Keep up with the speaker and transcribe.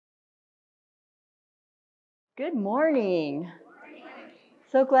Good morning.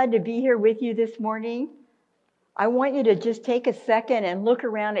 So glad to be here with you this morning. I want you to just take a second and look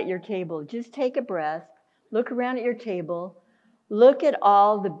around at your table. Just take a breath, look around at your table, look at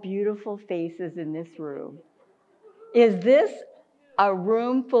all the beautiful faces in this room. Is this a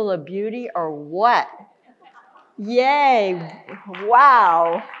room full of beauty or what? Yay!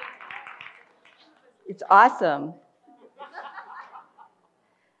 Wow! It's awesome.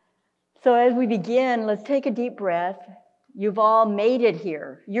 So as we begin, let's take a deep breath. You've all made it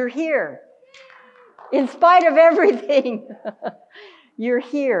here. You're here. In spite of everything, you're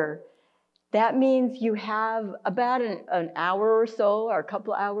here. That means you have about an hour or so, or a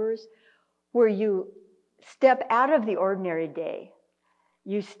couple hours, where you step out of the ordinary day.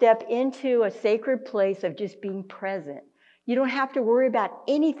 You step into a sacred place of just being present. You don't have to worry about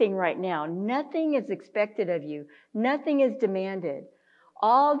anything right now. Nothing is expected of you. Nothing is demanded.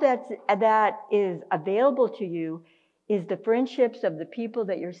 All that is available to you is the friendships of the people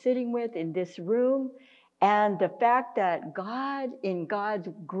that you're sitting with in this room, and the fact that God, in God's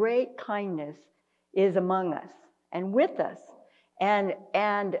great kindness, is among us and with us and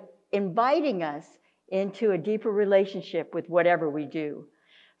inviting us into a deeper relationship with whatever we do.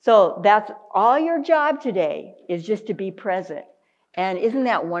 So that's all your job today, is just to be present. And isn't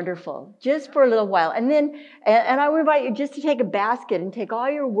that wonderful? Just for a little while. And then, and I would invite you just to take a basket and take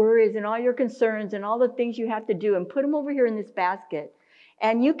all your worries and all your concerns and all the things you have to do and put them over here in this basket.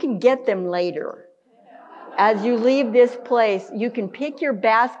 And you can get them later. As you leave this place, you can pick your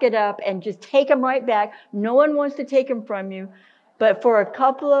basket up and just take them right back. No one wants to take them from you. But for a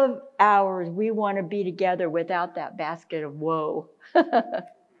couple of hours, we want to be together without that basket of woe.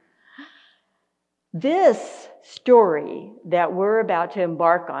 This story that we're about to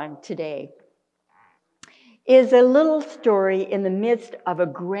embark on today is a little story in the midst of a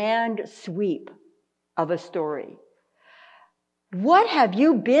grand sweep of a story. What have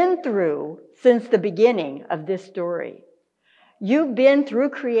you been through since the beginning of this story? You've been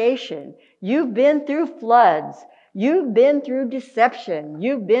through creation. You've been through floods. You've been through deception.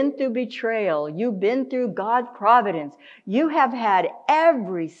 You've been through betrayal. You've been through God's providence. You have had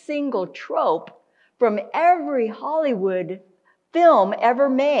every single trope from every Hollywood film ever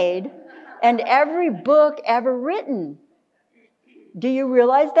made and every book ever written. Do you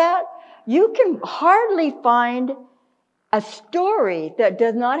realize that? You can hardly find a story that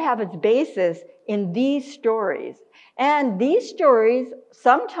does not have its basis in these stories. And these stories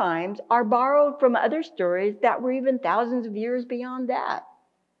sometimes are borrowed from other stories that were even thousands of years beyond that.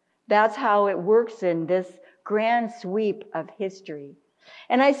 That's how it works in this grand sweep of history.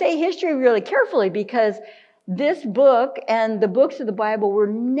 And I say history really carefully because this book and the books of the Bible were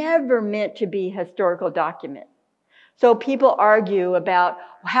never meant to be historical documents. So people argue about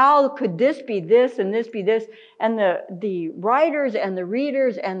how could this be this and this be this, and the writers and the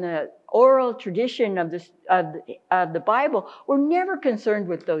readers and the oral tradition of the Bible were never concerned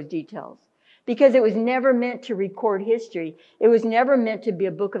with those details because it was never meant to record history. It was never meant to be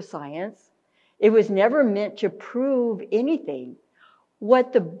a book of science. It was never meant to prove anything.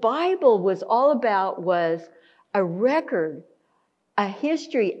 What the Bible was all about was a record, a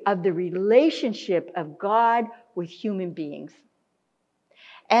history of the relationship of God with human beings.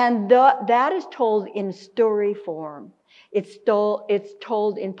 And that is told in story form. It's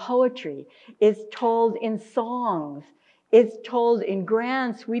told in poetry. It's told in songs. It's told in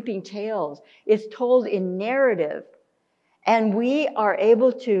grand sweeping tales. It's told in narrative. And we are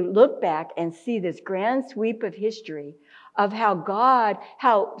able to look back and see this grand sweep of history of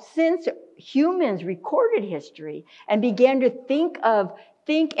how since humans recorded history and began to think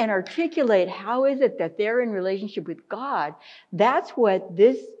and articulate how is it that they're in relationship with God, that's what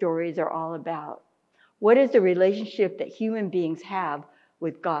these stories are all about. What is the relationship that human beings have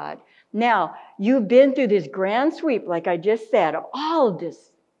with God? Now, you've been through this grand sweep, like I just said, of all of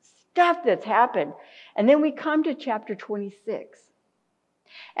this stuff that's happened. And then we come to chapter 26.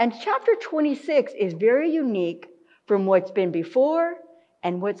 And chapter 26 is very unique from what's been before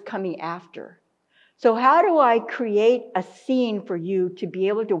and what's coming after. So how do I create a scene for you to be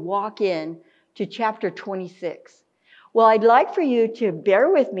able to walk in to chapter 26? Well, I'd like for you to bear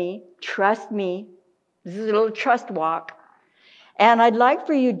with me, trust me. This is a little trust walk. And I'd like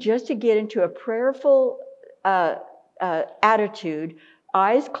for you just to get into a prayerful attitude,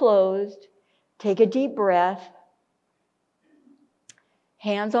 eyes closed, take a deep breath,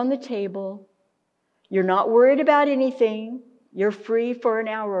 hands on the table. You're not worried about anything. You're free for an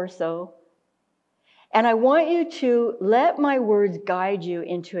hour or so. And I want you to let my words guide you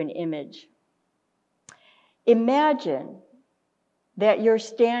into an image. Imagine that you're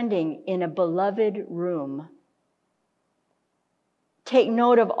standing in a beloved room take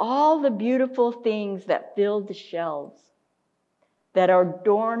note of all the beautiful things that fill the shelves, that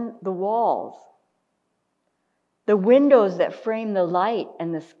adorn the walls, the windows that frame the light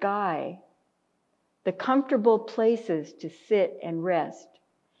and the sky, the comfortable places to sit and rest.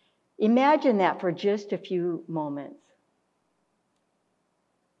 Imagine that for just a few moments.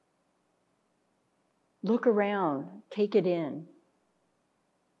 Look around, take it in.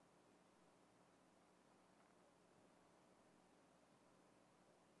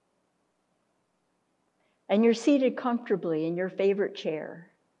 And you're seated comfortably in your favorite chair.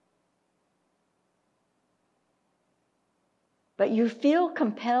 But you feel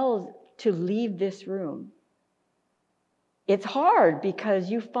compelled to leave this room. It's hard because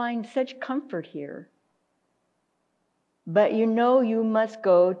you find such comfort here. But you know you must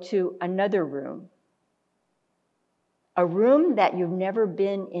go to another room. A room that you've never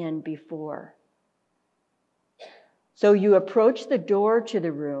been in before. So you approach the door to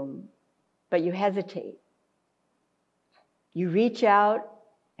the room, but you hesitate. You reach out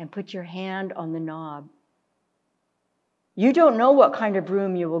and put your hand on the knob. You don't know what kind of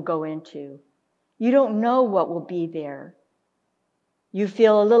room you will go into. You don't know what will be there. You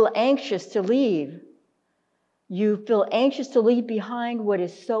feel a little anxious to leave. You feel anxious to leave behind what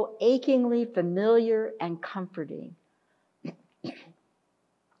is so achingly familiar and comforting.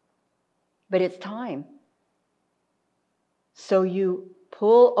 But it's time. So you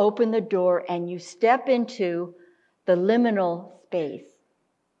pull open the door and you step into the liminal space.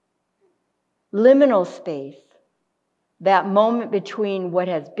 Liminal space. That moment between what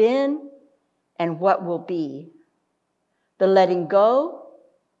has been and what will be. The letting go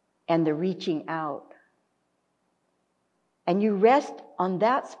and the reaching out. And you rest on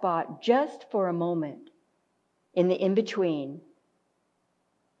that spot just for a moment in the in-between.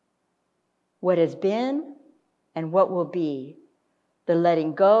 What has been and what will be. The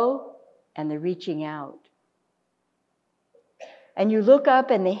letting go and the reaching out. And you look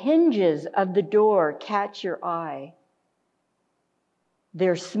up and the hinges of the door catch your eye.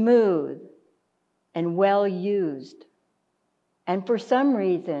 They're smooth and well used. And for some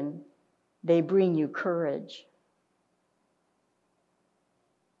reason, they bring you courage.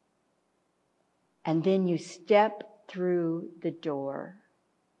 And then you step through the door.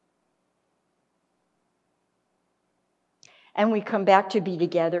 And we come back to be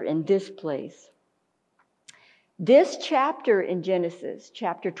together in this place. This chapter in Genesis,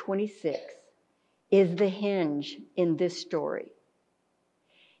 chapter 26, is the hinge in this story.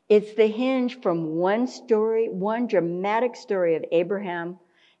 It's the hinge from one story, one dramatic story of Abraham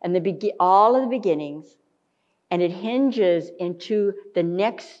and all of the beginnings, and it hinges into the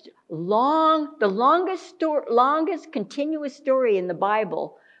next the longest continuous story in the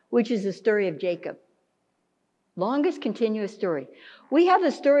Bible, which is the story of Jacob. Longest continuous story. We have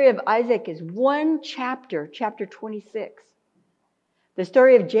the story of Isaac is one chapter, chapter 26. The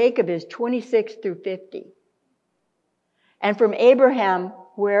story of Jacob is 26 through 50. And from Abraham,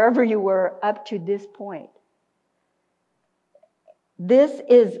 wherever you were, up to this point. This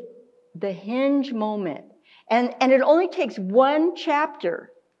is the hinge moment. And it only takes one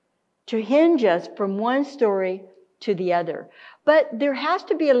chapter to hinge us from one story to the other. But there has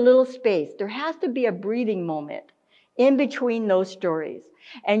to be a little space. There has to be a breathing moment in between those stories.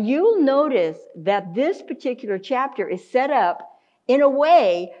 And you'll notice that this particular chapter is set up in a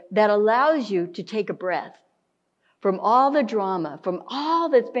way that allows you to take a breath from all the drama, from all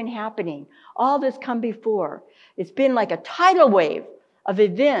that's been happening, all that's come before. It's been like a tidal wave of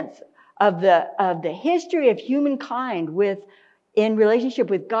events of the history of humankind in relationship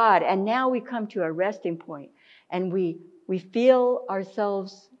with God. And now we come to a resting point and we feel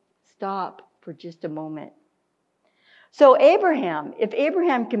ourselves stop for just a moment. So Abraham, if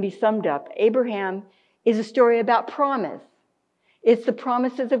Abraham can be summed up, Abraham is a story about promise. It's the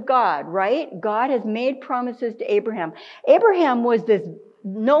promises of God, right? God has made promises to Abraham. Abraham was this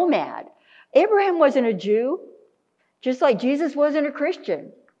nomad. Abraham wasn't a Jew, just like Jesus wasn't a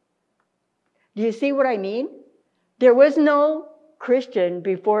Christian. Do you see what I mean? There was no Christian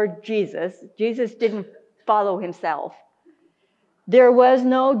before Jesus. Jesus didn't follow himself. There was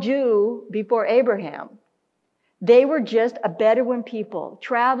no Jew before Abraham. They were just a Bedouin people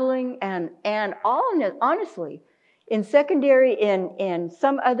traveling and honestly, in secondary, in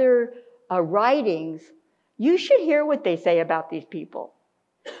some other writings, you should hear what they say about these people.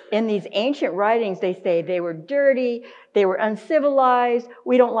 In these ancient writings, they say they were dirty, they were uncivilized,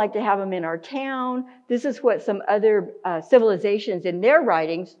 we don't like to have them in our town. This is what some other civilizations in their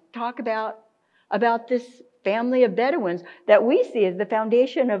writings talk about this family of Bedouins that we see as the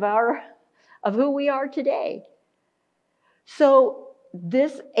foundation of who we are today. So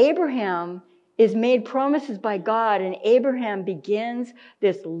this Abraham is made promises by God, and Abraham begins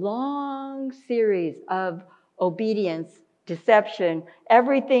this long series of obedience, deception,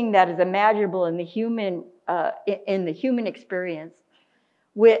 everything that is imaginable in the human experience.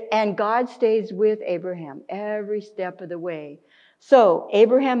 And God stays with Abraham every step of the way. So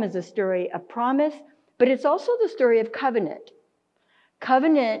Abraham is a story of promise, but it's also the story of covenant.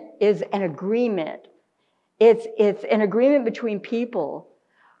 Covenant is an agreement. It's an agreement between people,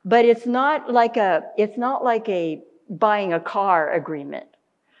 but it's not like a buying a car agreement.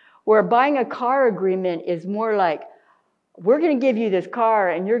 Where buying a car agreement is more like, we're going to give you this car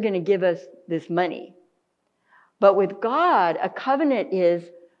and you're going to give us this money. But with God, a covenant is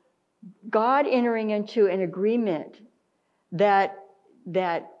God entering into an agreement that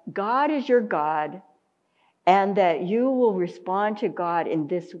God is your God and that you will respond to God in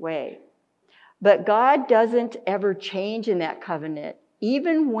this way. But God doesn't ever change in that covenant.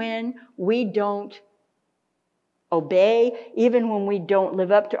 Even when we don't obey, even when we don't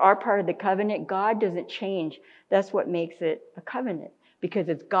live up to our part of the covenant, God doesn't change. That's what makes it a covenant, because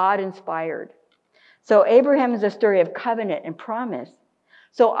it's God inspired. So Abraham is a story of covenant and promise.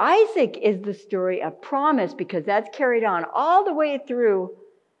 So Isaac is the story of promise, because that's carried on all the way through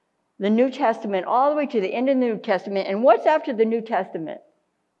the New Testament, all the way to the end of the New Testament. And what's after the New Testament?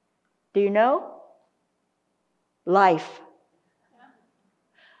 Do you know? Life.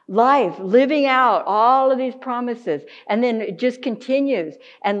 Life, living out all of these promises. And then it just continues.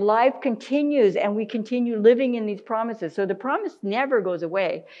 And life continues, and we continue living in these promises. So the promise never goes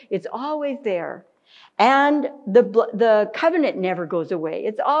away. It's always there. And the covenant never goes away.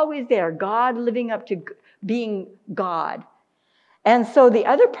 It's always there. God living up to being God. And so the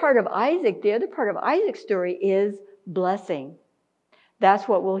other part of Isaac's story is blessing. That's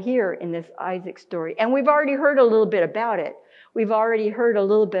what we'll hear in this Isaac story. And we've already heard a little bit about it. We've already heard a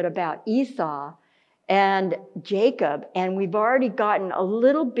little bit about Esau and Jacob. And we've already gotten a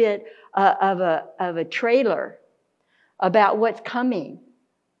little bit of a trailer about what's coming,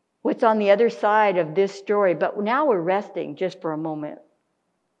 what's on the other side of this story. But now we're resting just for a moment.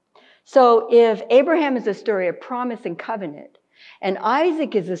 So if Abraham is a story of promise and covenant, and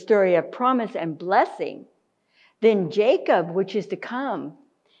Isaac is a story of promise and blessing, then Jacob, which is to come,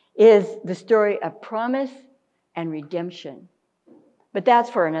 is the story of promise and redemption. But that's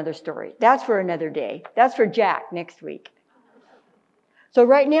for another story. That's for another day. That's for Jack next week. So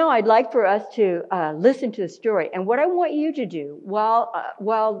right now, I'd like for us to listen to the story. And what I want you to do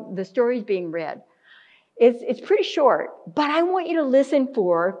while the story is being read, it's pretty short, but I want you to listen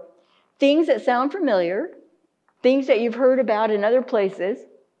for things that sound familiar, things that you've heard about in other places.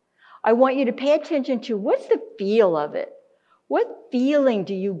 I want you to pay attention to what's the feel of it. What feeling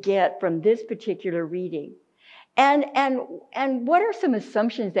do you get from this particular reading? And what are some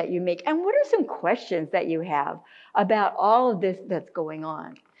assumptions that you make? And what are some questions that you have about all of this that's going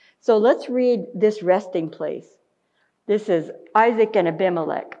on? So let's read this resting place. This is Isaac and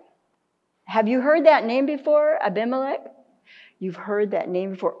Abimelech. Have you heard that name before, Abimelech? You've heard that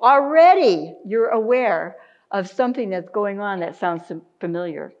name before. Already you're aware of something that's going on that sounds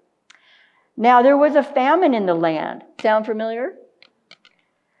familiar. Now there was a famine in the land. Sound familiar?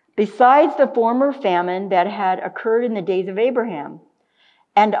 Besides the former famine that had occurred in the days of Abraham.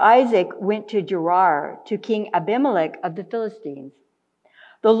 And Isaac went to Gerar, to King Abimelech of the Philistines.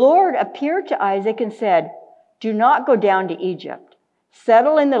 The Lord appeared to Isaac and said, "Do not go down to Egypt.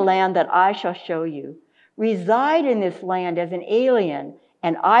 Settle in the land that I shall show you. Reside in this land as an alien,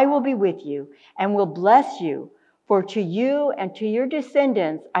 and I will be with you and will bless you. For to you and to your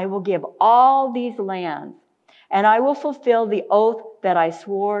descendants I will give all these lands, and I will fulfill the oath that I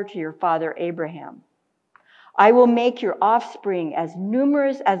swore to your father Abraham. I will make your offspring as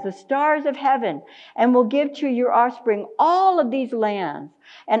numerous as the stars of heaven, and will give to your offspring all of these lands,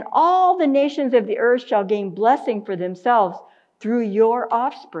 and all the nations of the earth shall gain blessing for themselves through your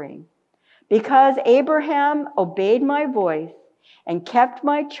offspring. Because Abraham obeyed my voice and kept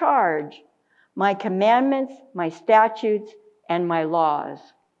my charge, my commandments, my statutes, and my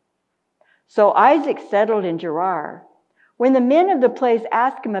laws." So Isaac settled in Gerar. When the men of the place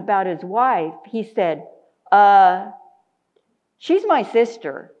asked him about his wife, he said, "She's my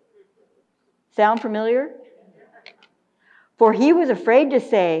sister." Sound familiar? For he was afraid to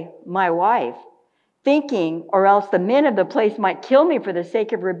say, "my wife," thinking, or else the men of the place might kill me for the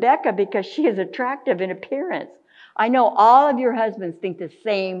sake of Rebekah, because she is attractive in appearance. I know all of your husbands think the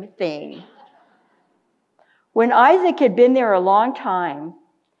same thing. When Isaac had been there a long time,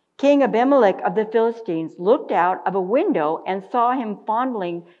 King Abimelech of the Philistines looked out of a window and saw him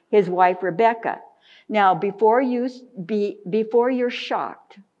fondling his wife Rebekah. Now, before you're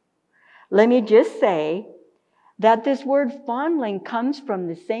shocked, let me just say that this word fondling comes from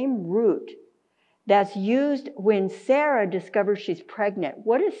the same root that's used when Sarah discovers she's pregnant.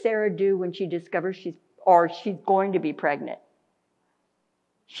 What does Sarah do when she discovers she's going to be pregnant?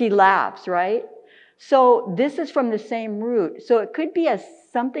 She laughs, right? So this is from the same root. So it could be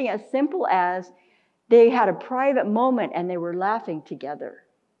something as simple as they had a private moment and they were laughing together.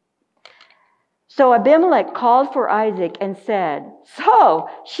 So Abimelech called for Isaac and said, "So,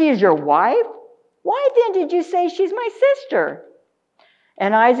 she is your wife? Why then did you say she's my sister?"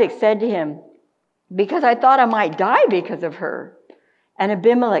 And Isaac said to him, "Because I thought I might die because of her." And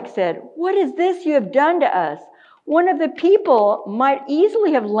Abimelech said, "What is this you have done to us? One of the people might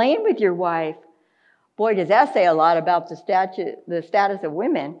easily have lain with your wife." Boy, does that say a lot about the status of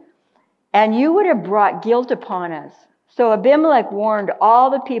women. "And you would have brought guilt upon us." So Abimelech warned all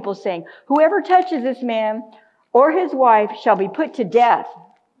the people, saying, "Whoever touches this man or his wife shall be put to death."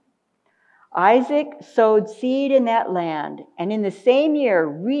 Isaac sowed seed in that land, and in the same year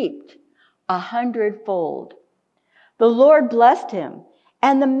reaped 100-fold. The Lord blessed him,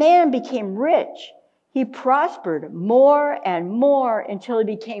 and the man became rich. He prospered more and more until he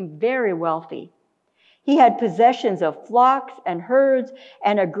became very wealthy. He had possessions of flocks and herds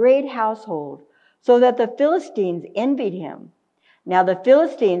and a great household, so that the Philistines envied him. Now the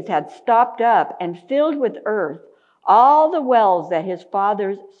Philistines had stopped up and filled with earth all the wells that his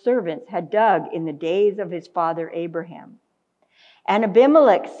father's servants had dug in the days of his father Abraham. And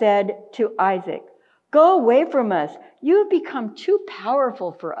Abimelech said to Isaac, "Go away from us. You have become too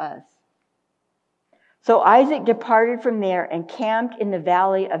powerful for us." So Isaac departed from there and camped in the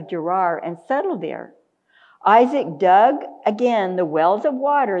valley of Gerar and settled there. Isaac dug again the wells of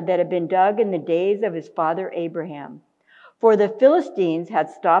water that had been dug in the days of his father Abraham, for the Philistines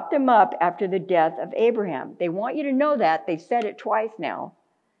had stopped them up after the death of Abraham. They want you to know that. They've said it twice now.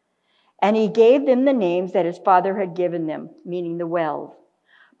 And he gave them the names that his father had given them, meaning the wells.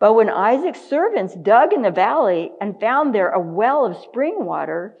 But when Isaac's servants dug in the valley and found there a well of spring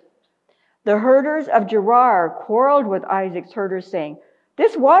water, the herders of Gerar quarreled with Isaac's herders, saying,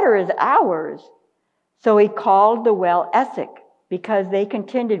 "This water is ours." So he called the well Esek, because they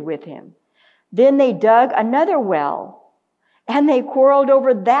contended with him. Then they dug another well, and they quarreled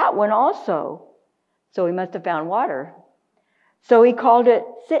over that one also. So he must have found water. So he called it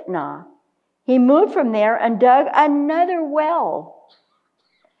Sitnah. He moved from there and dug another well,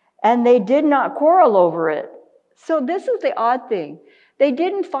 and they did not quarrel over it. So this is the odd thing. They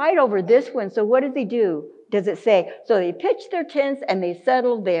didn't fight over this one, so what does he do? Does it say, so they pitched their tents and they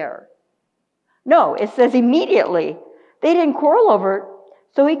settled there? No, it says immediately. They didn't quarrel over it,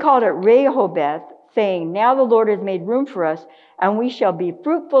 so he called it Rehoboth, saying, "Now the Lord has made room for us, and we shall be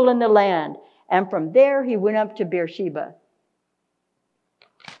fruitful in the land." And from there he went up to Beersheba.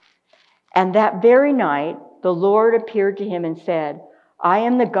 And that very night the Lord appeared to him and said, "I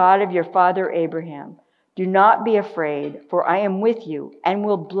am the God of your father Abraham. Do not be afraid, for I am with you and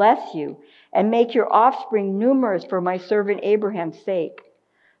will bless you and make your offspring numerous for my servant Abraham's sake."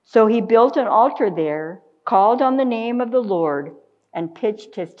 So he built an altar there, called on the name of the Lord, and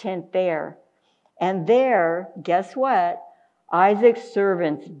pitched his tent there. And there, guess what? Isaac's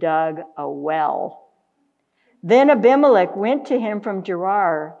servants dug a well. Then Abimelech went to him from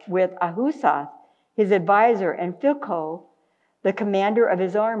Gerar with Ahuzzath, his advisor, and Phicol, the commander of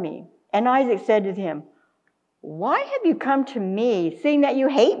his army. And Isaac said to him, "Why have you come to me, seeing that you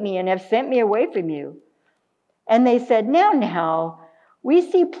hate me and have sent me away from you?" And they said, Now, we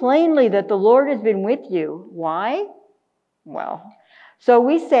see plainly that the Lord has been with you." Why? Well, so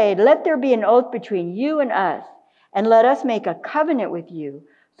we say, "Let there be an oath between you and us, and let us make a covenant with you,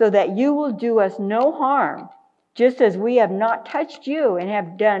 so that you will do us no harm, just as we have not touched you and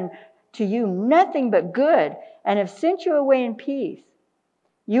have done to you nothing but good, and have sent you away in peace.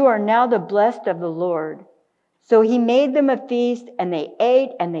 You are now the blessed of the Lord." So he made them a feast, and they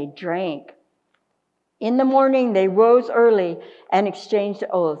ate and they drank. In the morning they rose early and exchanged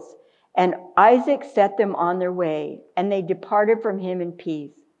oaths, and Isaac set them on their way, and they departed from him in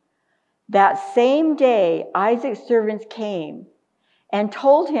peace. That same day Isaac's servants came and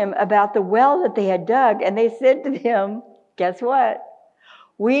told him about the well that they had dug, and they said to him, guess what?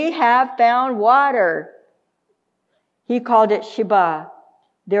 "We have found water." He called it Sheba.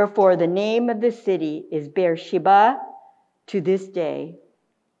 Therefore the name of the city is Beersheba to this day.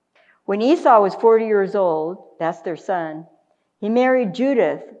 When Esau was 40 years old, that's their son, he married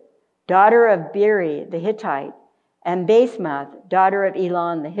Judith, daughter of Beeri the Hittite, and Basemath, daughter of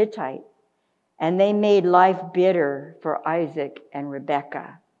Elon the Hittite. And they made life bitter for Isaac and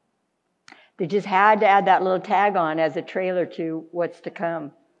Rebekah. They just had to add that little tag on as a trailer to what's to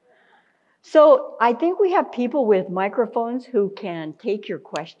come. So I think we have people with microphones who can take your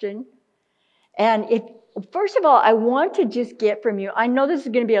question. And first of all, I want to just get from you, I know this is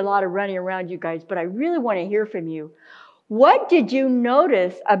going to be a lot of running around, you guys, but I really want to hear from you. What did you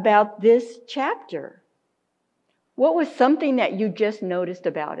notice about this chapter? What was something that you just noticed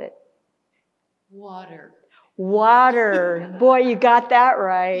about it? Water. Water. Boy, you got that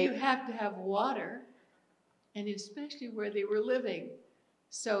right. You have to have water, and especially where they were living.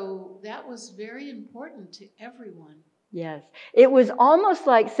 So that was very important to everyone. Yes. It was almost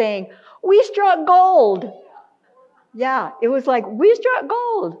like saying, we struck gold. Yeah, it was like, we struck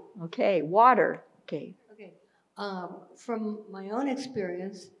gold. Okay, water. Okay. Okay. From my own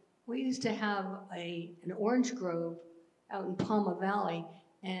experience, we used to have an orange grove out in Palma Valley,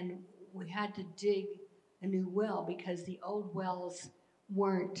 and we had to dig a new well because the old wells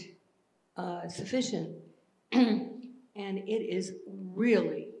weren't sufficient. And it is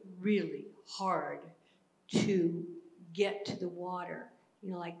really, really hard to get to the water,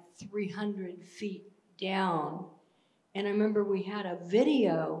 like 300 feet down. And I remember we had a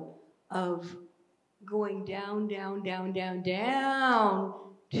video of going down, down, down, down, down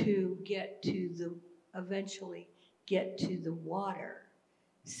to eventually get to the water.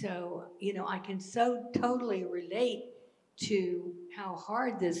 So, I can so totally relate to how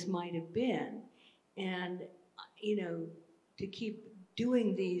hard this might have been. And, to keep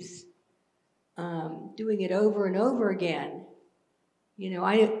doing doing it over and over again.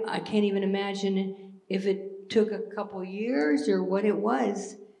 I can't even imagine if it took a couple years or what it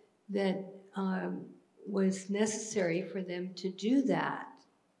was that was necessary for them to do that.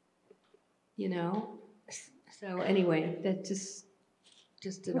 So anyway, that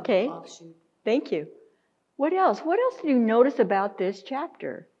just an offshoot. Thank you. What else? What else did you notice about this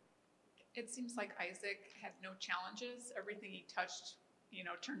chapter? It seems like Isaac had no challenges. Everything he touched,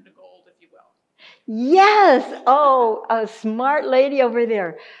 turned to gold, if you will. Yes. Oh, a smart lady over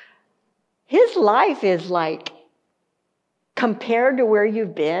there. His life is like, compared to where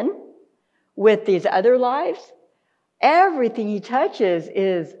you've been with these other lives, everything he touches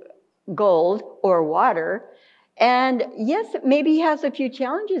is gold or water. And yes, maybe he has a few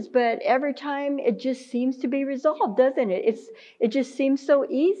challenges, but every time it just seems to be resolved, doesn't it? It just seems so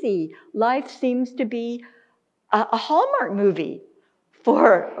easy. Life seems to be a Hallmark movie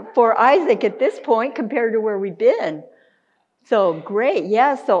for Isaac at this point compared to where we've been. So great.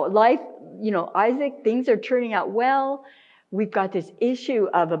 Yeah, so life, Isaac, things are turning out well. We've got this issue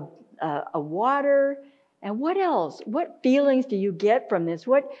of a water. And what else? What feelings do you get from this?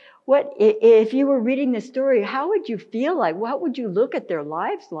 What if you were reading this story, how would you feel like? What would you look at their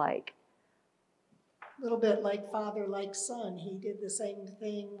lives like? A little bit like father, like son. He did the same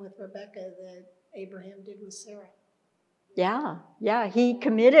thing with Rebecca that Abraham did with Sarah. Yeah. He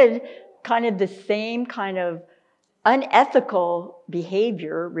committed kind of the same kind of unethical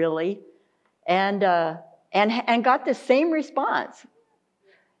behavior, really, and got the same response.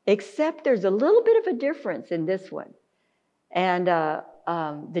 Except there's a little bit of a difference in this one. And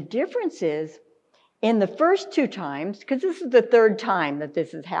the difference is in the first two times, because this is the third time that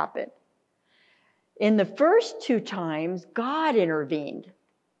this has happened. In the first two times, God intervened.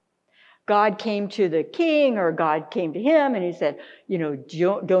 God came to the king, or God came to him, and he said,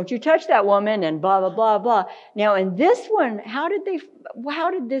 don't you touch that woman, and blah, blah, blah, blah. Now, in this one, how did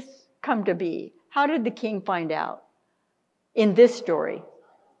this come to be? How did the king find out in this story?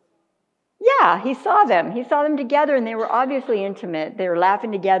 Yeah, he saw them. He saw them together, and they were obviously intimate. They were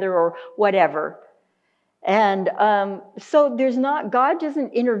laughing together or whatever. And so God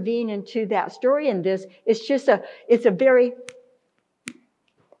doesn't intervene into that story in this. It's just it's a very,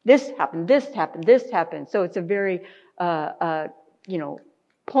 this happened, this happened, this happened. So it's a very,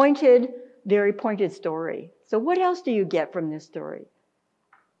 pointed, very pointed story. So what else do you get from this story?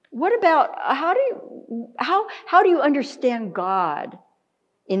 What about, how do you understand God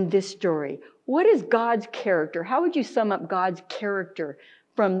in this story? What is God's character? How would you sum up God's character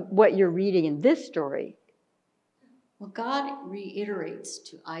from what you're reading in this story? Well, God reiterates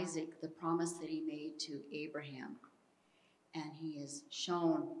to Isaac the promise that he made to Abraham. And he has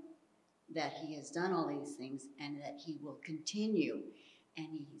shown that he has done all these things and that he will continue. And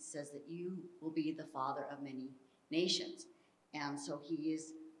he says that you will be the father of many nations. And so he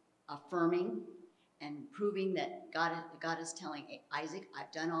is affirming and proving that God is telling Isaac,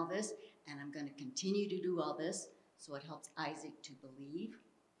 I've done all this, and I'm going to continue to do all this. So it helps Isaac to believe.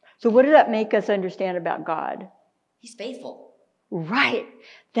 So what does that make us understand about God? He's faithful. Right.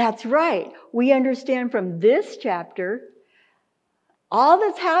 That's right. We understand from this chapter, all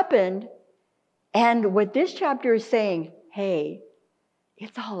that's happened And what this chapter is saying, hey,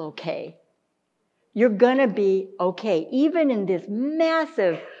 it's all okay. You're going to be okay. Even in this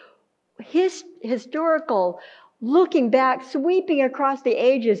massive historical looking back, sweeping across the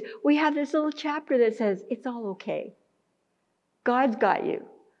ages, we have this little chapter that says, it's all okay. God's got you.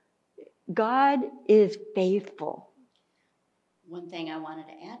 God is faithful. One thing I wanted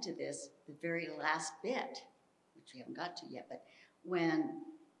to add to this, the very last bit, which we haven't got to yet, but when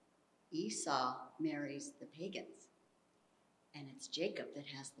Esau marries the pagans, and it's Jacob that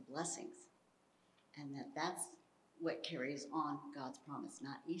has the blessings, and that's what carries on God's promise,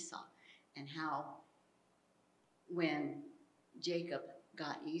 not Esau. And how when Jacob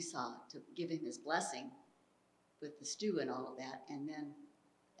got Esau to give him his blessing with the stew and all of that, and then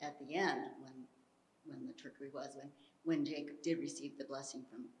at the end, when the trickery was, when Jacob did receive the blessing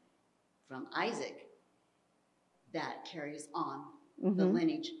from Isaac, that carries on the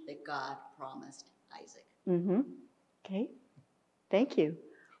lineage that God promised Isaac. Okay, thank you.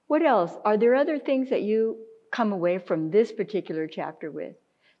 What else? Are there other things that you come away from this particular chapter with?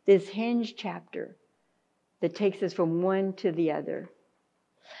 This hinge chapter that takes us from one to the other.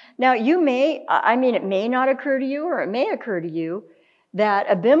 Now, it may not occur to you, or it may occur to you, that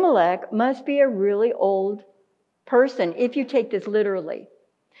Abimelech must be a really old person if you take this literally.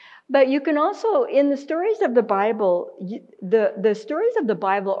 But you can also, in the stories of the Bible, the stories of the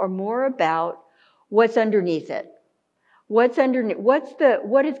Bible are more about what's underneath it. What's underneath?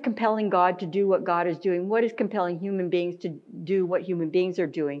 What is compelling God to do what God is doing? What is compelling human beings to do what human beings are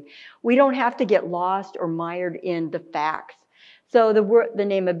doing? We don't have to get lost or mired in the facts. So the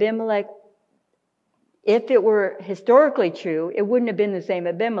name Abimelech, if it were historically true, it wouldn't have been the same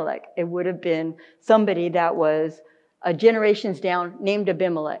Abimelech. It would have been somebody that was generations down named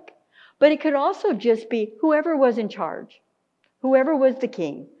Abimelech. But it could also just be whoever was in charge, whoever was the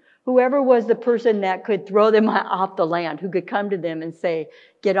king, whoever was the person that could throw them off the land, who could come to them and say,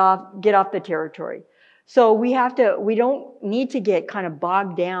 get off the territory. So we don't need to get kind of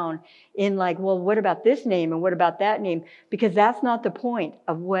bogged down in like, well, what about this name and what about that name? Because that's not the point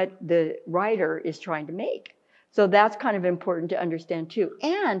of what the writer is trying to make. So that's kind of important to understand too.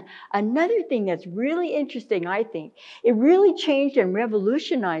 And another thing that's really interesting, I think, it really changed and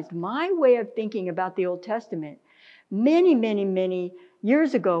revolutionized my way of thinking about the Old Testament. Many, many, many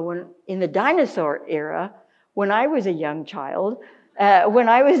years ago, in the dinosaur era, when I was a young child, when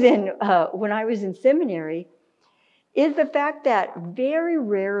I was in seminary, is the fact that very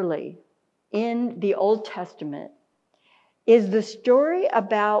rarely in the Old Testament is the story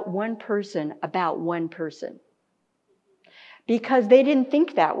about one person. Because they didn't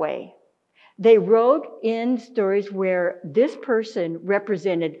think that way. They wrote in stories where this person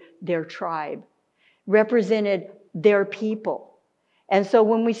represented their tribe, represented their people. And so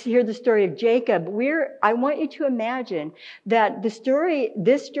when we hear the story of Jacob, I want you to imagine that this story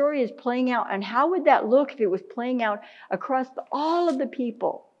is playing out. And how would that look if it was playing out across all of the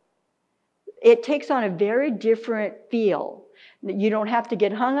people? It takes on a very different feel. You don't have to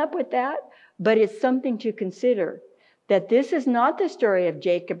get hung up with that, but it's something to consider. That this is not the story of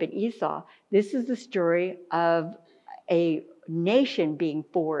Jacob and Esau. This is the story of a nation being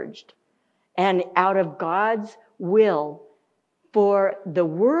forged, and out of God's will for the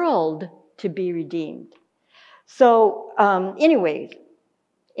world to be redeemed. So anyways,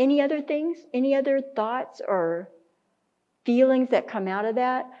 any other things? Any other thoughts or feelings that come out of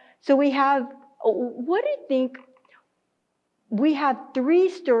that? So we have, what do you think? We have 3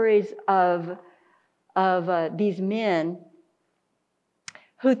 stories of these men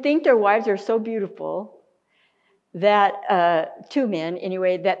who think their wives are so beautiful that, 2 men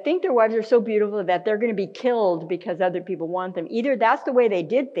anyway, that think their wives are so beautiful that they're going to be killed because other people want them. Either that's the way they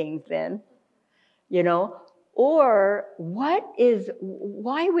did things then, or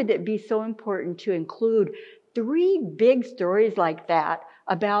why would it be so important to include 3 big stories like that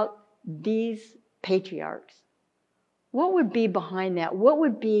about these patriarchs? What would be behind that? What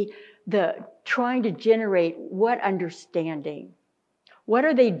would be the trying to generate what understanding? What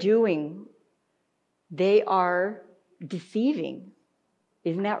are they doing? They are deceiving.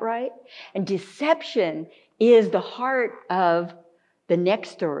 Isn't that right? And deception is the heart of the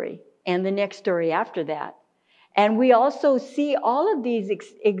next story and the next story after that. And we also see all of these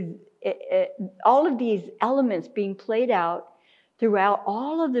elements being played out throughout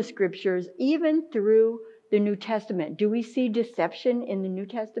all of the scriptures, even through the New Testament. Do we see deception in the New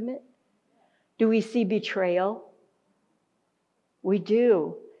Testament? Do we see betrayal? We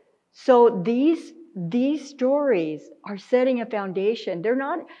do. So these stories are setting a foundation. They're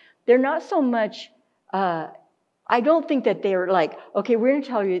not so much I don't think that they're like, okay, we're going to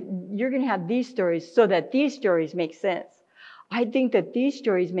tell you, you're going to have these stories so that these stories make sense. I think that these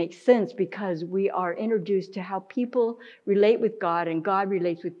stories make sense because we are introduced to how people relate with God and God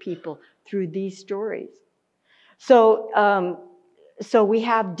relates with people through these stories. So we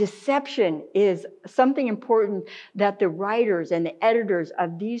have deception is something important that the writers and the editors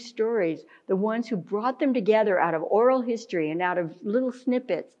of these stories, the ones who brought them together out of oral history and out of little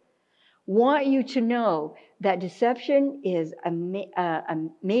snippets, want you to know that deception is a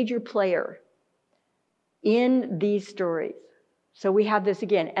major player in these stories. So we have this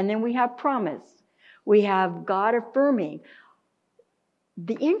again. And then we have promise. We have God affirming.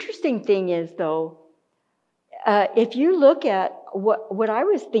 The interesting thing is, though, if you look at what I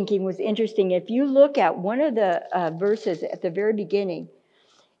was thinking was interesting, if you look at one of the verses at the very beginning,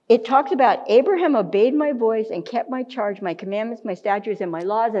 it talks about Abraham obeyed my voice and kept my charge, my commandments, my statutes, and my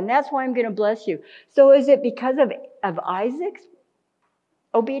laws, and that's why I'm going to bless you. So is it because of Isaac's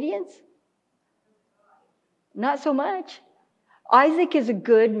obedience? Not so much. Isaac is a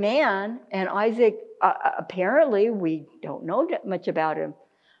good man, and Isaac, apparently, we don't know much about him,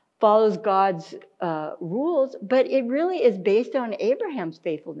 follows God's rules, but it really is based on Abraham's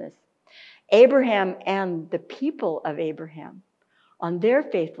faithfulness. Abraham and the people of Abraham, on their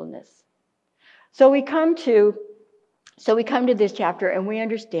faithfulness. So we come to this chapter and we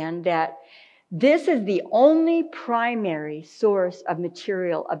understand that this is the only primary source of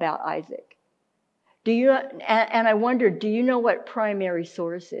material about Isaac. And I wonder, do you know what primary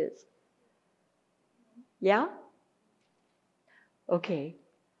source is? Yeah? Okay.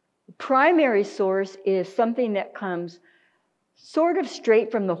 Primary source is something that comes sort of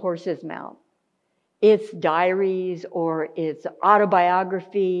straight from the horse's mouth. It's diaries or it's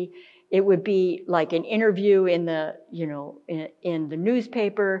autobiography. It would be like an interview in the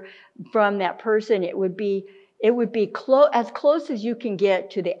newspaper from that person. It would be as close as you can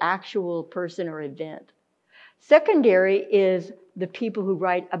get to the actual person or event. Secondary is the people who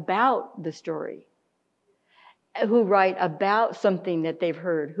write about the story, who write about something that they've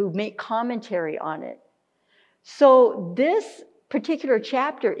heard, who make commentary on it. So this particular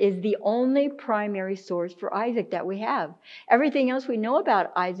chapter is the only primary source for Isaac that we have. Everything else we know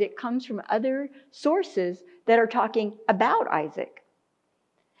about Isaac comes from other sources that are talking about Isaac.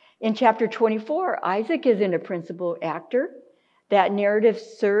 In chapter 24, Isaac isn't a principal actor. That narrative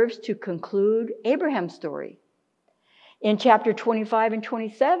serves to conclude Abraham's story. In chapter 25 and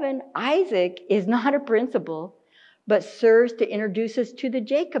 27, Isaac is not a principal, but serves to introduce us to the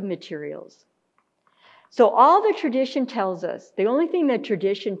Jacob materials. So all the tradition tells us, the only thing that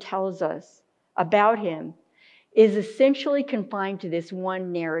tradition tells us about him is essentially confined to this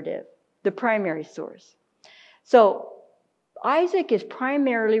one narrative, the primary source. So Isaac is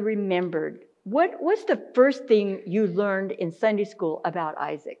primarily remembered. What's the first thing you learned in Sunday school about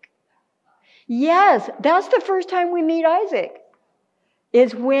Isaac? Yes, that's the first time we meet Isaac,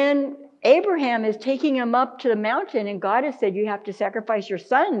 is when Abraham is taking him up to the mountain and God has said, you have to sacrifice your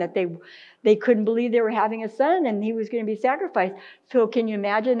son, that they couldn't believe they were having a son and he was going to be sacrificed. So can you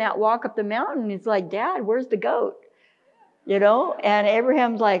imagine that walk up the mountain? It's like, Dad, where's the goat? And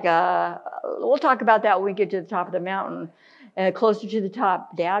Abraham's like, we'll talk about that when we get to the top of the mountain, closer to the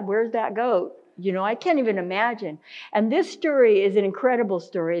top. Dad, where's that goat? I can't even imagine. And this story is an incredible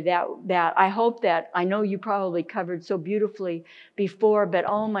story that I hope that, I know you probably covered so beautifully before, but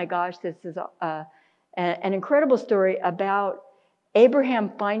oh my gosh, this is an incredible story about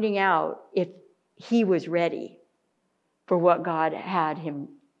Abraham finding out if he was ready for what God had him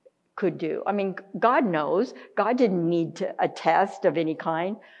could do. I mean, God knows. God didn't need a test of any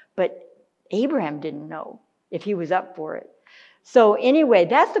kind, but Abraham didn't know if he was up for it. So anyway,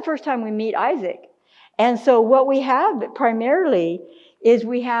 that's the first time we meet Isaac. And so what we have primarily is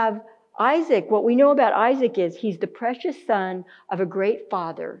we have Isaac. What we know about Isaac is he's the precious son of a great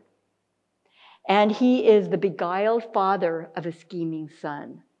father. And he is the beguiled father of a scheming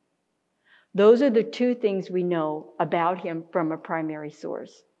son. Those are the two things we know about him from a primary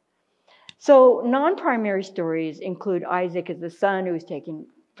source. So non-primary stories include Isaac as the son who was taken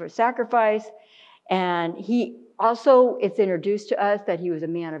for sacrifice. And it's introduced to us that he was a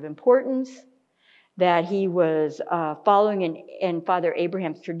man of importance, that he was following in Father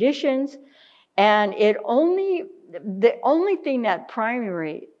Abraham's traditions. And the only thing that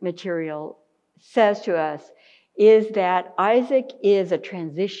primary material says to us is that Isaac is a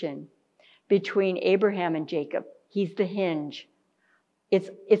transition between Abraham and Jacob. He's the hinge.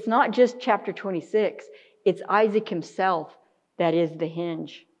 It's not just chapter 26. It's Isaac himself that is the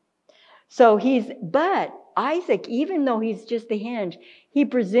hinge. So but Isaac, even though he's just the hinge, he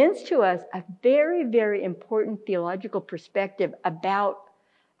presents to us a very, very important theological perspective about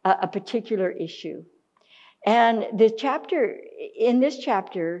a particular issue. And in this chapter,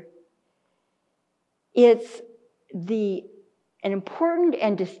 it's an important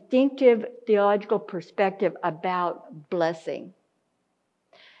and distinctive theological perspective about blessing.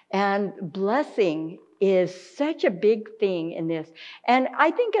 And blessing is such a big thing in this. And I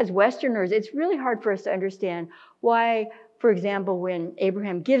think as Westerners, it's really hard for us to understand why, for example, when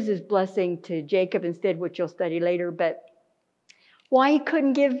Abraham gives his blessing to Jacob instead, which you'll study later, but why he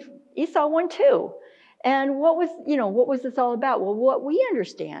couldn't give Esau one too. And what was this all about? Well, what we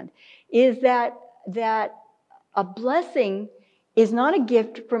understand is that a blessing is not a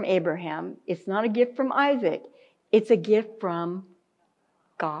gift from Abraham. It's not a gift from Isaac. It's a gift from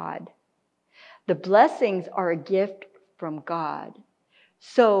God. The blessings are a gift from God.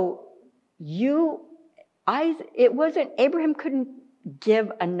 So Abraham couldn't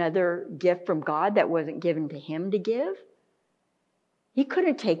give another gift from God that wasn't given to him to give. He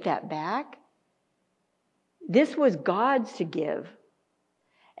couldn't take that back. This was God's to give.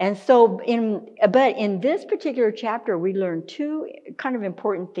 And so, but in this particular chapter, we learn two kind of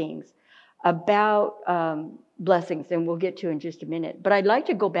important things about blessings, and we'll get to in just a minute. But I'd like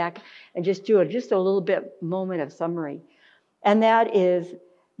to go back and just do a little bit moment of summary. And that is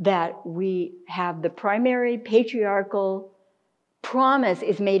that we have the primary patriarchal promise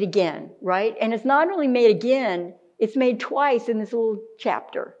is made again, right? And it's not only made again, it's made twice in this little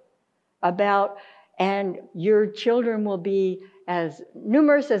chapter about, and your children will be as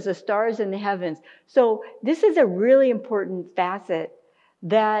numerous as the stars in the heavens. So this is a really important facet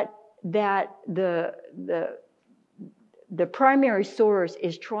that the primary source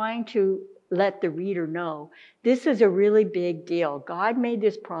is trying to let the reader know. This is a really big deal. God made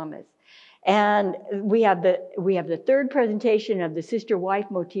this promise. And we have the third presentation of the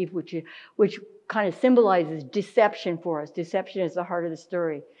sister-wife motif, which kind of symbolizes deception for us. Deception is the heart of the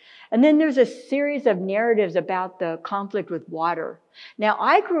story. And then there's a series of narratives about the conflict with water. Now,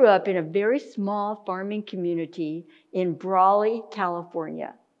 I grew up in a very small farming community in Brawley,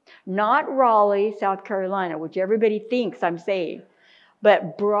 California. Not Raleigh, South Carolina, which everybody thinks I'm saying,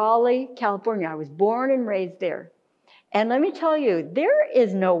 but Brawley, California. I was born and raised there. And let me tell you, there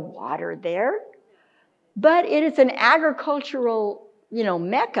is no water there, but it is an agricultural,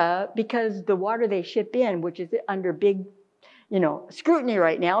 mecca, because the water they ship in, which is under big, scrutiny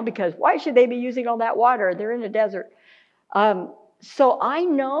right now, because why should they be using all that water? They're in the desert. So I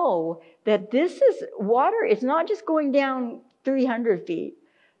know that this is water. It's not just going down 300 feet.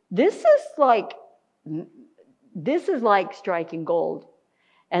 This is like striking gold.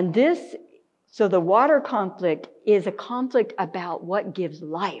 And so the water conflict is a conflict about what gives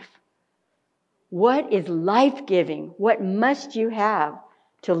life. What is life-giving? What must you have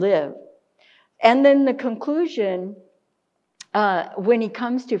to live? And then the conclusion, when he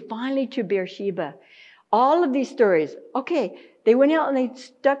comes finally to Beersheba, all of these stories, okay, they went out and they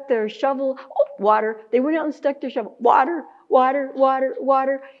stuck their shovel, water. They went out and stuck their shovel, water, water, water,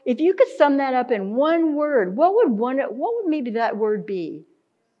 water. If you could sum that up in one word, what would maybe that word be?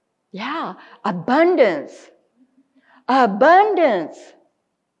 Yeah, abundance. Abundance.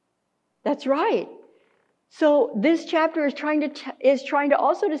 That's right. So this chapter is trying to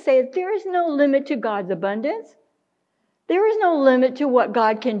also to say that there is no limit to God's abundance. There is no limit to what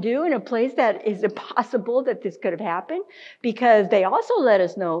God can do in a place that is impossible that this could have happened, because they also let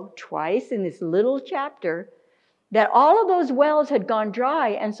us know twice in this little chapter that all of those wells had gone dry,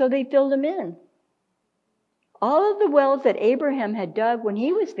 and so they filled them in. All of the wells that Abraham had dug when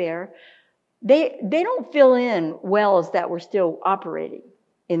he was there, they don't fill in wells that were still operating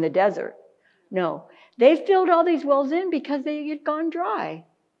in the desert. No, they filled all these wells in because they had gone dry.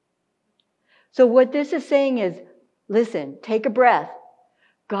 So what this is saying is, listen, take a breath.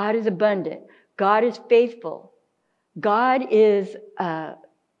 God is abundant. God is faithful. God is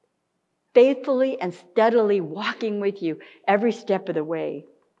faithfully and steadily walking with you every step of the way.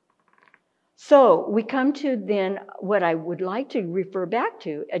 So we come to then what I would like to refer back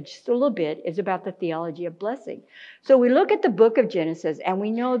to just a little bit is about the theology of blessing. So we look at the book of Genesis and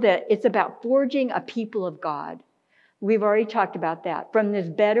we know that it's about forging a people of God. We've already talked about that. From this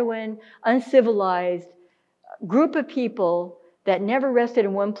Bedouin, uncivilized group of people that never rested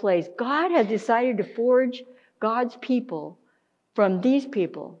in one place, God has decided to forge God's people from these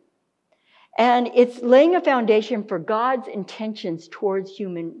people. And it's laying a foundation for God's intentions towards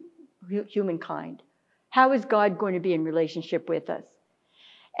humankind. How is God going to be in relationship with us?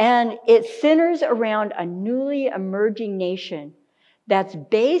 And it centers around a newly emerging nation that's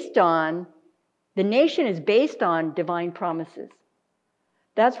based on The nation is based on divine promises.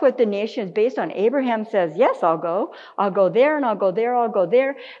 That's what the nation is based on. Abraham says, yes, I'll go. I'll go there and I'll go there. I'll go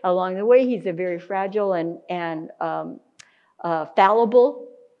there. Along the way, he's a very fragile and fallible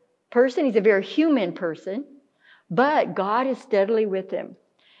person. He's a very human person. But God is steadily with him.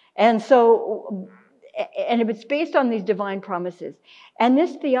 And so, and it's based on these divine promises. And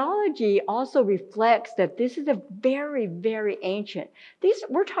this theology also reflects that this is a very, very ancient.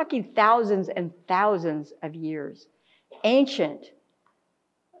 We're talking thousands and thousands of years. Ancient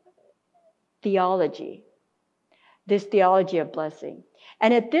theology, this theology of blessing.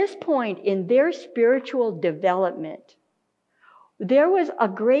 And at this point in their spiritual development, there was a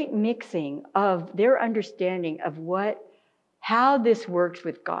great mixing of their understanding of how this works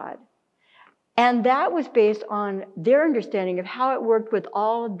with God. And that was based on their understanding of how it worked with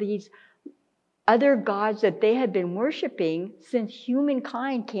all of these other gods that they had been worshiping since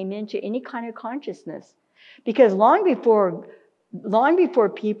humankind came into any kind of consciousness. Because long before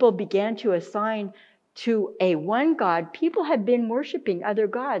people began to assign to a one God, people had been worshiping other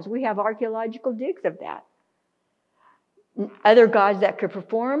gods. We have archaeological digs of that. Other gods that could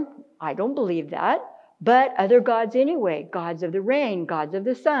perform, I don't believe that, but other gods anyway. Gods of the rain, gods of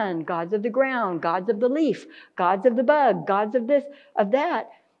the sun, gods of the ground, gods of the leaf, gods of the bug, gods of this, of that.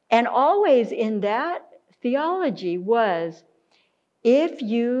 And always in that theology was, if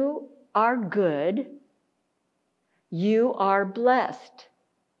you are good, you are blessed.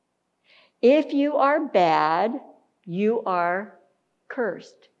 If you are bad, you are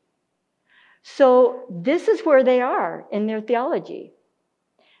cursed. So this is where they are in their theology.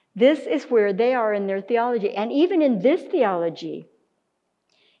 This is where they are in their theology. And even in this theology,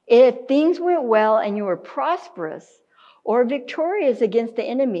 if things went well and you were prosperous or victorious against the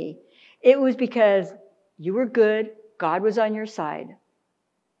enemy, it was because you were good, God was on your side.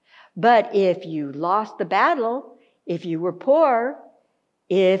 But if you lost the battle, if you were poor,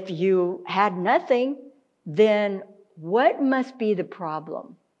 if you had nothing, then what must be the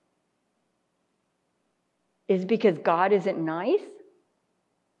problem? Is it because God isn't nice?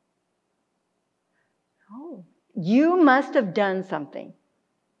 No. You must have done something.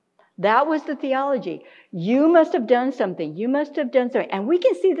 That was the theology. You must have done something. You must have done something. And we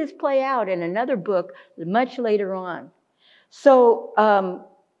can see this play out in another book much later on. So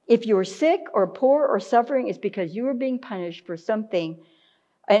if you were sick or poor or suffering, it's because you were being punished for something,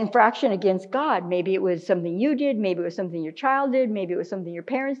 an infraction against God. Maybe it was something you did. Maybe it was something your child did. Maybe it was something your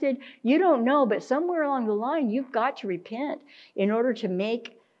parents did. You don't know, but somewhere along the line, you've got to repent in order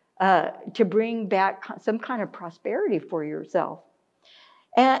to bring back some kind of prosperity for yourself.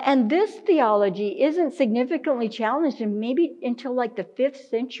 And this theology isn't significantly challenged maybe until like the 5th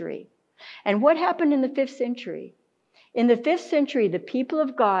century. And what happened in the 5th century? In the 5th century, the people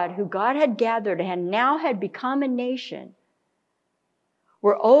of God, who God had gathered and now had become a nation,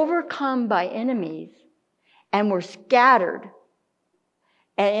 were overcome by enemies and were scattered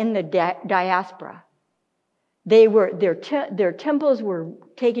in the diaspora. Their temples were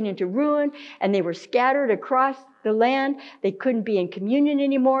taken into ruin, and they were scattered across the land. They couldn't be in communion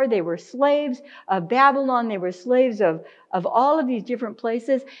anymore. They were slaves of Babylon. They were slaves of all of these different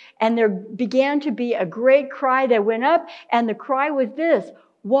places. And there began to be a great cry that went up, and the cry was this: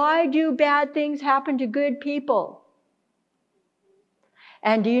 why do bad things happen to good people?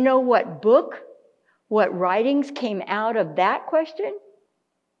 And do you know what writings came out of that question?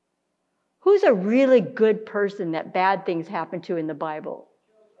 Who's a really good person that bad things happen to in the Bible?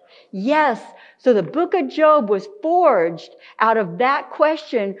 Yes. So the book of Job was forged out of that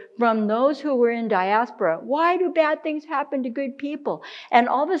question from those who were in diaspora. Why do bad things happen to good people? And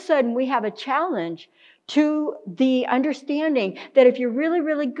all of a sudden we have a challenge to the understanding that if you're really,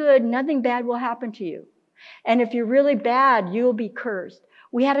 really good, nothing bad will happen to you. And if you're really bad, you'll be cursed.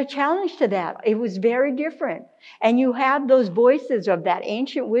 We had a challenge to that. It was very different. And you have those voices of that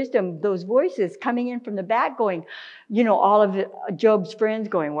ancient wisdom, those voices coming in from the back going, all of Job's friends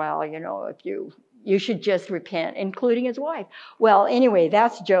going, well, if you should just repent, including his wife. Well, anyway,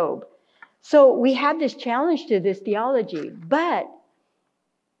 that's Job. So we have this challenge to this theology, but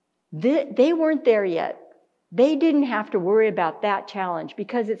they weren't there yet. They didn't have to worry about that challenge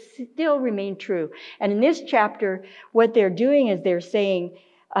because it still remained true. And in this chapter, what they're doing is they're saying,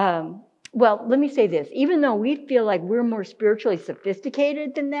 well, let me say this. Even though we feel like we're more spiritually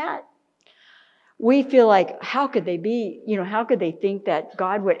sophisticated than that, we feel like, how could they think that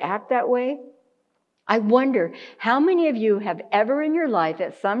God would act that way? I wonder how many of you have ever in your life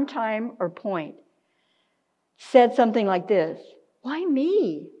at some time or point said something like this: why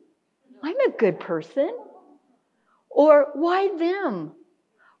me? I'm a good person. Or why them?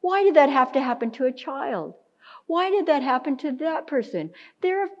 Why did that have to happen to a child? Why did that happen to that person?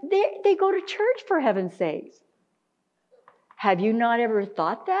 They go to church, for heaven's sakes. Have you not ever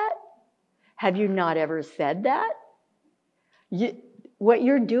thought that? Have you not ever said that? What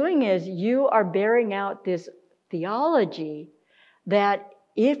you're doing is you are bearing out this theology that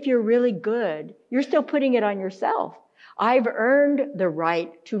if you're really good, you're still putting it on yourself. I've earned the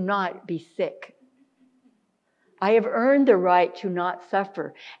right to not be sick. I have earned the right to not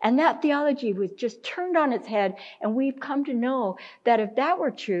suffer. And that theology was just turned on its head, and we've come to know that if that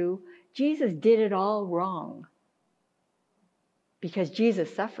were true, Jesus did it all wrong. Because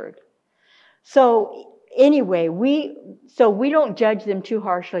Jesus suffered. So anyway, we don't judge them too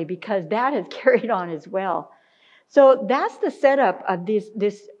harshly because that has carried on as well. So that's the setup of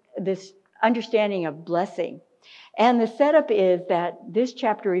this understanding of blessing. And the setup is that this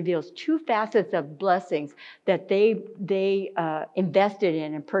chapter reveals two facets of blessings that they invested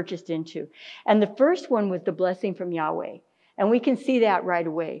in and purchased into. And the first one was the blessing from Yahweh. And we can see that right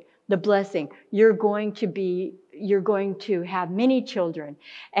away. The blessing. You're going to have many children,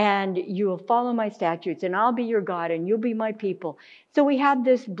 and you will follow my statutes, and I'll be your God, and you'll be my people. So we have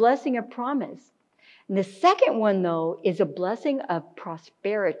this blessing of promise. And the second one, though, is a blessing of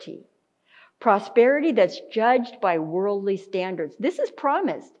prosperity. Prosperity that's judged by worldly standards. This is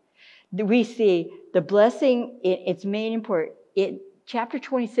promised. We see the blessing, its main import. Chapter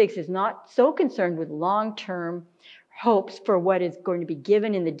 26 is not so concerned with long-term hopes for what is going to be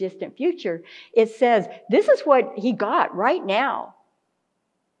given in the distant future. It says, this is what he got right now.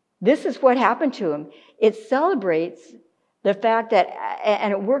 This is what happened to him. It celebrates the fact that,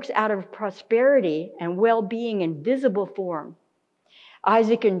 and it works out of prosperity and well-being in visible form.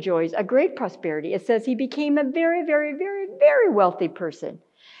 Isaac enjoys a great prosperity. It says he became a very, very, very, very wealthy person.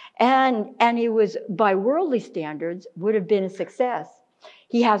 And he was, by worldly standards, would have been a success.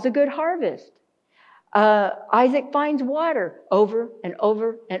 He has a good harvest. Isaac finds water over and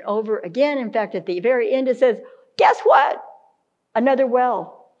over and over again. In fact, at the very end, it says, guess what? Another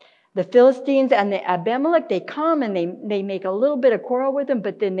well. The Philistines and the Abimelech, they come and they make a little bit of quarrel with him,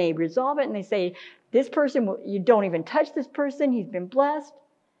 but then they resolve it and they say, this person, you don't even touch this person. He's been blessed.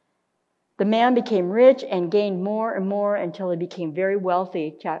 The man became rich and gained more and more until he became very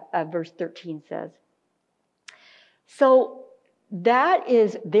wealthy, verse 13 says. So that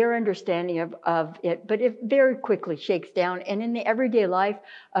is their understanding of it, but it very quickly shakes down. And in the everyday life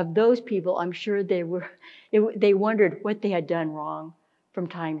of those people, I'm sure they wondered what they had done wrong from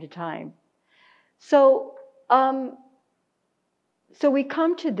time to time. So we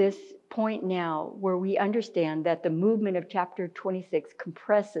come to this point now where we understand that the movement of chapter 26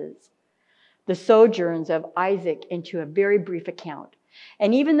 compresses the sojourns of Isaac into a very brief account.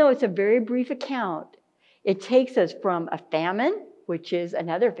 And even though it's a very brief account, it takes us from a famine, which is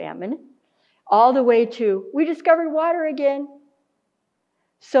another famine, all the way to, we discovered water again.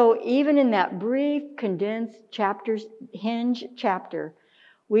 So even in that brief, condensed hinge chapter,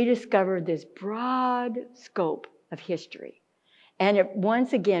 we discover this broad scope of history. And it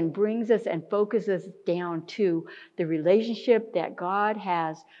once again brings us and focuses down to the relationship that God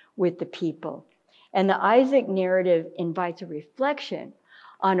has with the people. And the Isaac narrative invites a reflection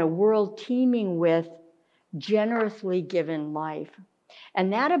on a world teeming with generously given life.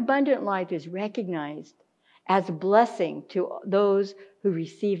 And that abundant life is recognized as a blessing to those who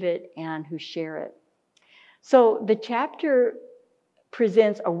receive it and who share it. So the chapter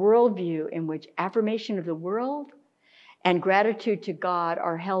presents a worldview in which affirmation of the world and gratitude to God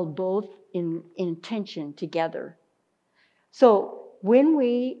are held both in tension together. So when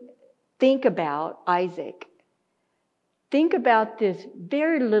we think about Isaac, think about this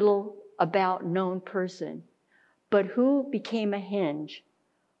very little about known person, but who became a hinge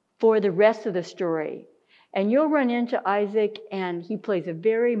for the rest of the story. And you'll run into Isaac, and he plays a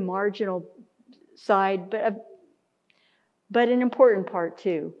very marginal side, but an important part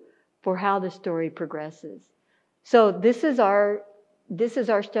too, for how the story progresses. So this is our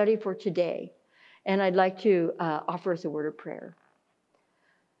study for today, and I'd like to offer us a word of prayer.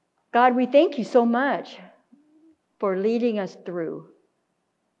 God, we thank you so much for leading us through,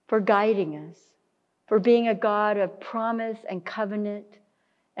 for guiding us, for being a God of promise and covenant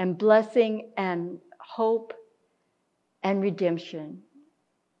and blessing and hope and redemption.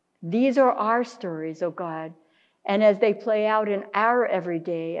 These are our stories, oh God, and as they play out in our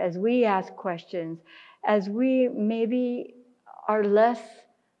everyday, as we ask questions, as we maybe are less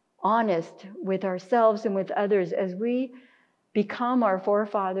honest with ourselves and with others, as we become our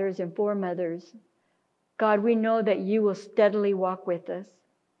forefathers and foremothers, God, we know that you will steadily walk with us.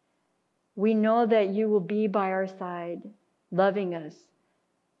 We know that you will be by our side, loving us,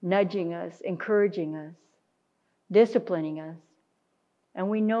 nudging us, encouraging us, disciplining us. And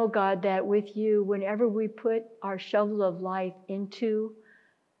we know, God, that with you, whenever we put our shovel of life into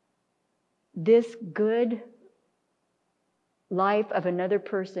this good life of another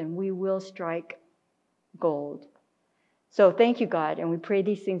person, we will strike gold. So thank you, God, and we pray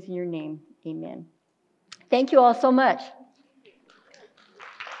these things in your name. Amen. Thank you all so much.